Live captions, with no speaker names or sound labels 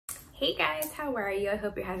Hey guys, how are you? I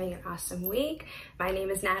hope you're having an awesome week. My name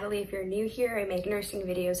is Natalie. If you're new here, I make nursing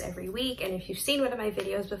videos every week, and if you've seen one of my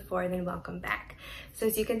videos before, then welcome back. So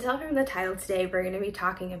as you can tell from the title today, we're going to be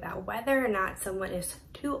talking about whether or not someone is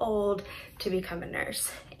too old to become a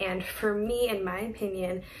nurse. And for me, in my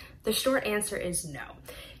opinion, the short answer is no.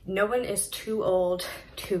 No one is too old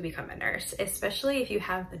to become a nurse, especially if you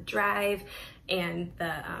have the drive and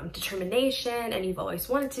the determination and you've always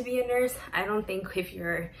wanted to be a nurse. I don't think if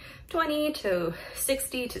you're 20 to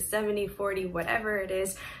 60 to 70, 40, whatever it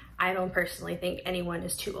is, I don't personally think anyone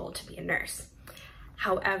is too old to be a nurse.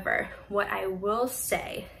 However, what I will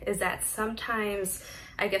say is that sometimes,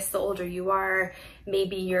 I guess the older you are,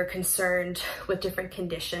 maybe you're concerned with different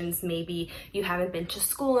conditions. Maybe you haven't been to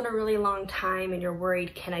school in a really long time and you're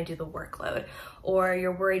worried, can I do the workload? Or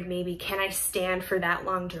you're worried maybe, can I stand for that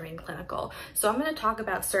long during clinical? So I'm going to talk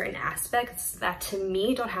about certain aspects that to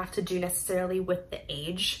me don't have to do necessarily with the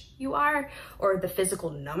age you are or the physical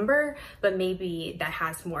number, but maybe that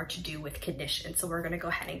has more to do with conditions. So we're going to go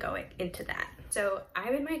ahead and go into that. So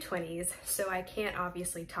I'm in my 20s, so I can't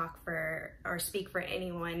obviously talk for or speak for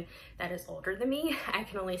anyone that is older than me. I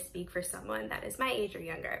can only speak for someone that is my age or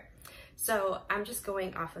younger. So I'm just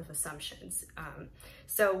going off of assumptions.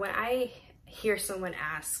 So when I hear someone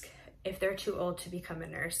ask if they're too old to become a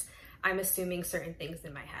nurse, I'm assuming certain things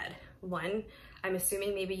in my head. One, I'm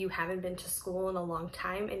assuming maybe you haven't been to school in a long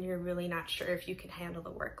time and you're really not sure if you can handle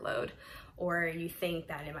the workload, or you think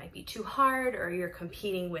that it might be too hard, or you're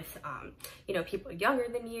competing with people younger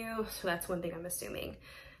than you. So that's one thing I'm assuming.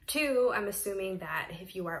 Two, I'm assuming that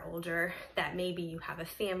if you are older, that maybe you have a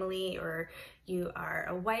family, or you are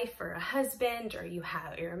a wife or a husband, or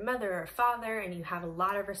you're a mother or a father, and you have a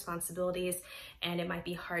lot of responsibilities and it might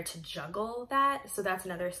be hard to juggle that. So that's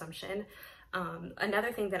another assumption.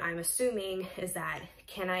 Another thing that I'm assuming is that,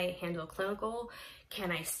 can I handle clinical?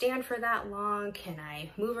 Can I stand for that long? Can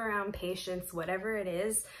I move around patients? Whatever it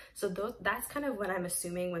is. So that's kind of what I'm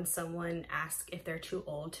assuming when someone asks if they're too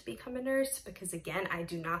old to become a nurse, because again, I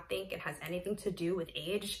do not think it has anything to do with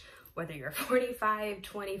age, whether you're 45,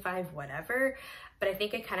 25, whatever. But I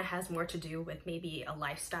think it kind of has more to do with maybe a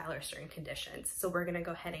lifestyle or certain conditions. So we're gonna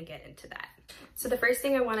go ahead and get into that. So the first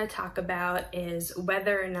thing I wanna talk about is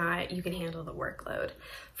whether or not you can handle the workload.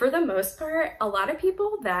 For the most part, a lot of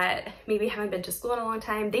people that maybe haven't been to school in a long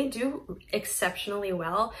time, they do exceptionally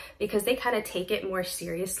well because they kind of take it more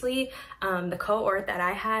seriously. The cohort that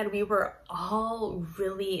I had, we were all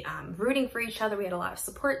really rooting for each other. We had a lot of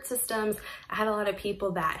support systems. I had a lot of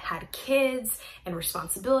people that had kids and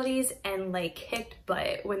responsibilities and like kicked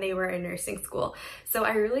butt when they were in nursing school. So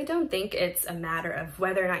I really don't think it's a matter of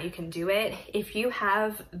whether or not you can do it. If you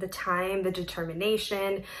have the time, the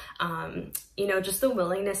determination, just the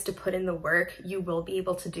willingness to put in the work, you will be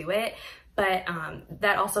able to do it. But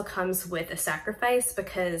that also comes with a sacrifice,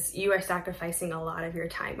 because you are sacrificing a lot of your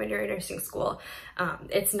time when you're in nursing school.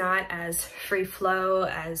 It's not as free flow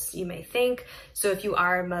as you may think. So if you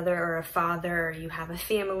are a mother or a father, or you have a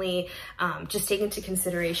family, just take into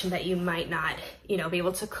consideration that you might not, be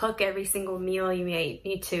able to cook every single meal. You may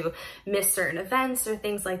need to miss certain events or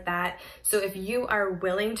things like that. So if you are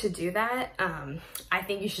willing to do that, I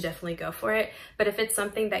think you should definitely go for it. But if it's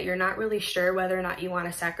something that you're not really sure whether or not you want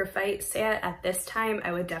to sacrifice at this time,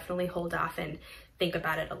 I would definitely hold off and think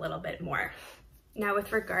about it a little bit more. Now,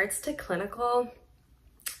 with regards to clinical,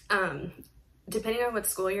 depending on what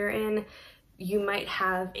school you're in, you might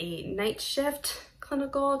have a night shift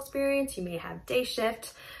clinical experience, you may have day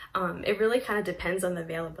shift. It really kind of depends on the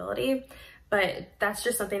availability, but that's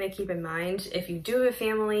just something to keep in mind. If you do have a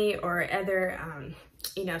family or other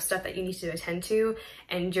stuff that you need to attend to,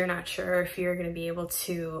 and you're not sure if you're going to be able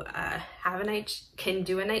to can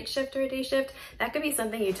do a night shift or a day shift, that could be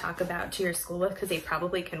something you talk about to your school with, because they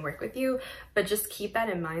probably can work with you. But just keep that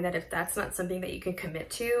in mind, that if that's not something that you can commit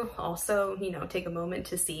to, also, take a moment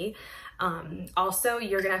to see. Also,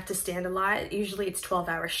 you're going to have to stand a lot. Usually it's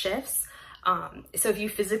 12-hour shifts. So if you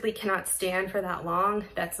physically cannot stand for that long,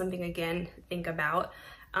 that's something, again, think about.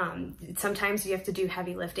 Sometimes you have to do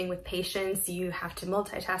heavy lifting with patients. You have to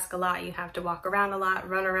multitask a lot. You have to walk around a lot,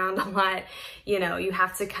 run around a lot. You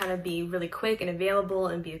have to kind of be really quick and available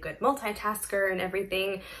and be a good multitasker and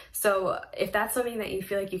everything. So if that's something that you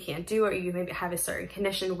feel like you can't do, or you maybe have a certain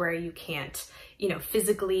condition where you can't,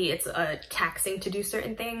 physically it's taxing to do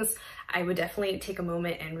certain things, I would definitely take a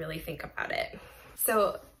moment and really think about it.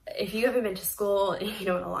 So if you haven't been to school, in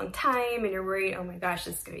a long time, and you're worried, oh my gosh,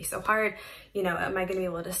 this is gonna be so hard, am I gonna be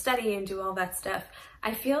able to study and do all that stuff?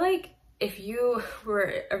 I feel like if you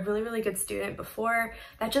were a really, really good student before,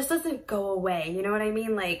 that just doesn't go away. You know what I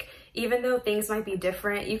mean? Like, even though things might be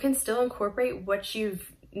different, you can still incorporate what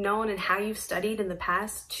you've known and how you've studied in the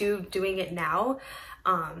past to doing it now,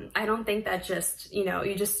 I don't think that just, you know,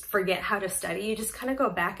 you just forget how to study. You just kind of go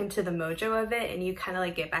back into the mojo of it and you kind of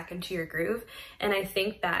like get back into your groove. And I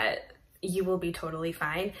think that you will be totally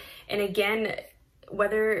fine. And again,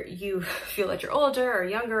 whether you feel that you're older or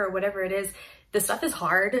younger or whatever it is, the stuff is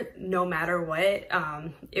hard no matter what.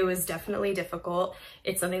 It was definitely difficult.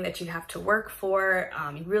 It's something that you have to work for.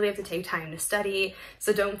 You really have to take time to study.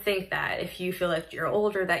 So don't think that if you feel like you're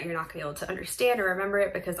older that you're not gonna be able to understand or remember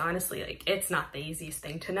it, because honestly, like, it's not the easiest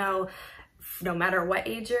thing to know no matter what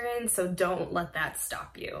age you're in, so don't let that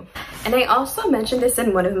stop you. And I also mentioned this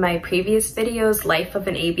in one of my previous videos, Life of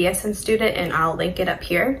an ABSN Student, and I'll link it up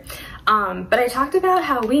here. But I talked about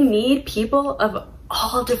how we need people of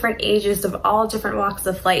all different ages, of all different walks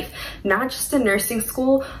of life, not just in nursing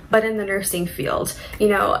school, but in the nursing field. You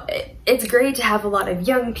know, it's great to have a lot of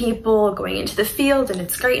young people going into the field, and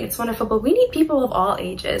it's great and it's wonderful, but we need people of all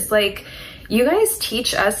ages. Like, you guys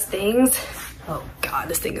teach us things. Oh God,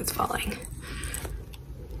 this thing is falling.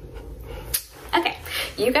 Okay,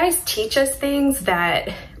 you guys teach us things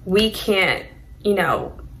that we can't, you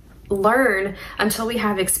know, learn until we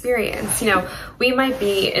have experience. You know, we might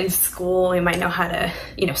be in school, we might know how to,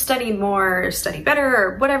 you know, study more, study better,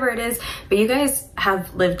 or whatever it is, but you guys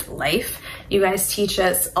have lived life. You guys teach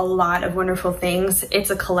us a lot of wonderful things.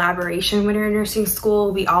 It's a collaboration when you're in nursing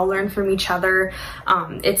school. We all learn from each other.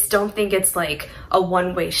 Don't think it's like a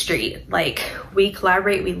one-way street. Like, we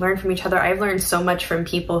collaborate, we learn from each other. I've learned so much from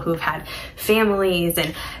people who've had families,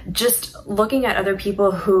 and just looking at other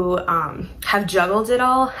people who have juggled it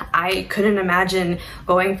all. I couldn't imagine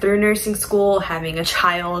going through nursing school, having a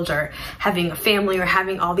child or having a family or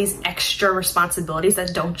having all these extra responsibilities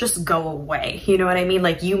that don't just go away. You know what I mean?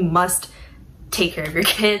 Like, you must take care of your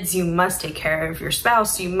kids, you must take care of your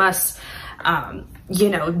spouse, you must, you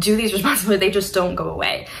know, do these responsibilities. They just don't go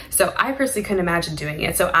away. So I personally couldn't imagine doing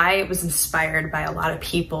it. So I was inspired by a lot of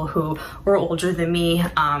people who were older than me,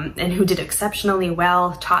 and who did exceptionally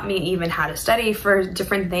well, taught me even how to study for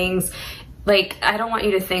different things. Like, I don't want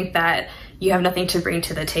you to think that you have nothing to bring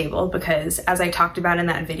to the table, because as I talked about in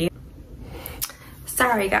that video,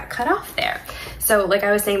 sorry, got cut off there. So like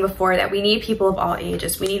I was saying before, that we need people of all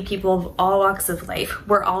ages. We need people of all walks of life.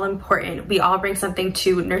 We're all important. We all bring something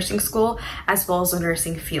to nursing school as well as the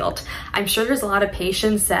nursing field. I'm sure there's a lot of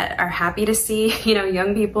patients that are happy to see, you know,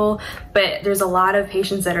 young people, but there's a lot of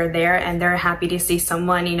patients that are there and they're happy to see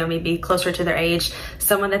someone, you know, maybe closer to their age,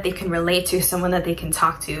 someone that they can relate to, someone that they can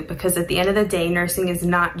talk to, because at the end of the day, nursing is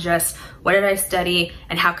not just what did I study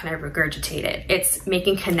and how can I regurgitate it. It's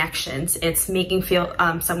making connections. It's making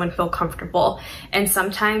someone feel comfortable. And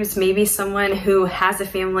sometimes maybe someone who has a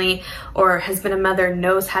family or has been a mother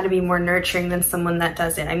knows how to be more nurturing than someone that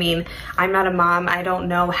doesn't. I mean, I'm not a mom. I don't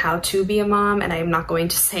know how to be a mom, and I'm not going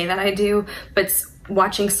to say that I do, but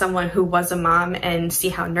watching someone who was a mom and see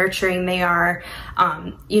how nurturing they are,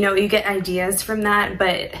 you know, you get ideas from that,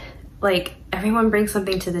 but like, everyone brings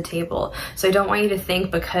something to the table. So I don't want you to think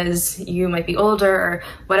because you might be older or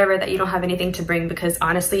whatever that you don't have anything to bring, because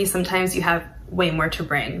honestly, sometimes you have way more to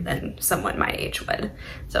bring than someone my age would.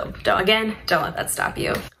 So don't let that stop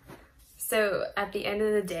you. So at the end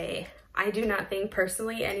of the day, I do not think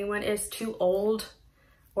personally anyone is too old,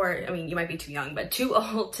 or I mean, you might be too young, but too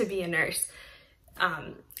old to be a nurse.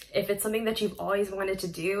 If it's something that you've always wanted to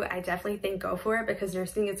do, I definitely think go for it, because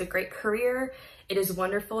nursing is a great career. It is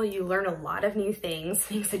wonderful. You learn a lot of new things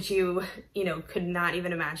that you know, could not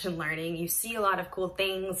even imagine learning. You see a lot of cool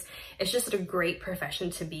things. It's just a great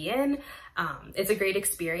profession to be in. It's a great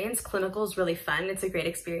experience. Clinical is really fun. It's a great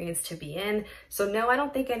experience to be in. So no, I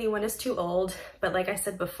don't think anyone is too old. But like I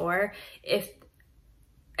said before,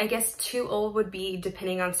 I guess too old would be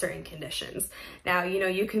depending on certain conditions. Now, you know,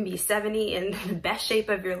 you can be 70 in the best shape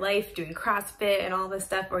of your life doing CrossFit and all this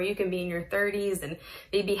stuff, or you can be in your 30s and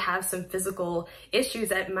maybe have some physical issues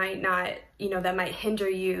that might not, you know, that might hinder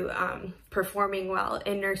you performing well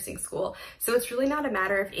in nursing school. So it's really not a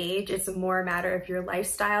matter of age. It's more a matter of your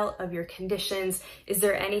lifestyle, of your conditions. Is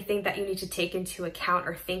there anything that you need to take into account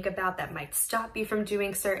or think about that might stop you from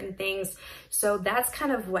doing certain things? So that's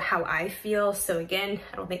kind of how I feel. So again,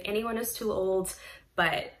 I don't think anyone is too old,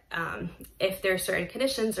 but if there are certain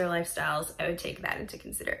conditions or lifestyles, I would take that into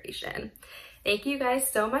consideration. Thank you guys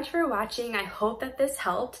so much for watching. I hope that this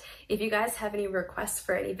helped. If you guys have any requests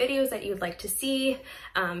for any videos that you'd like to see,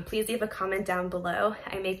 please leave a comment down below.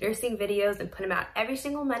 I make nursing videos and put them out every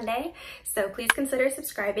single Monday, so please consider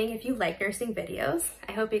subscribing if you like nursing videos.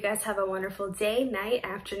 I hope you guys have a wonderful day, night,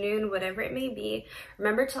 afternoon, whatever it may be.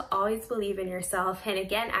 Remember to always believe in yourself. And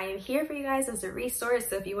again, I am here for you guys as a resource,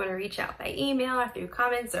 so if you want to reach out by email or through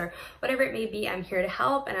comments or whatever it may be, I'm here to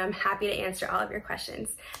help and I'm happy to answer all of your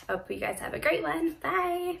questions. I hope you guys have a great one.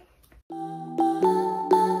 Bye!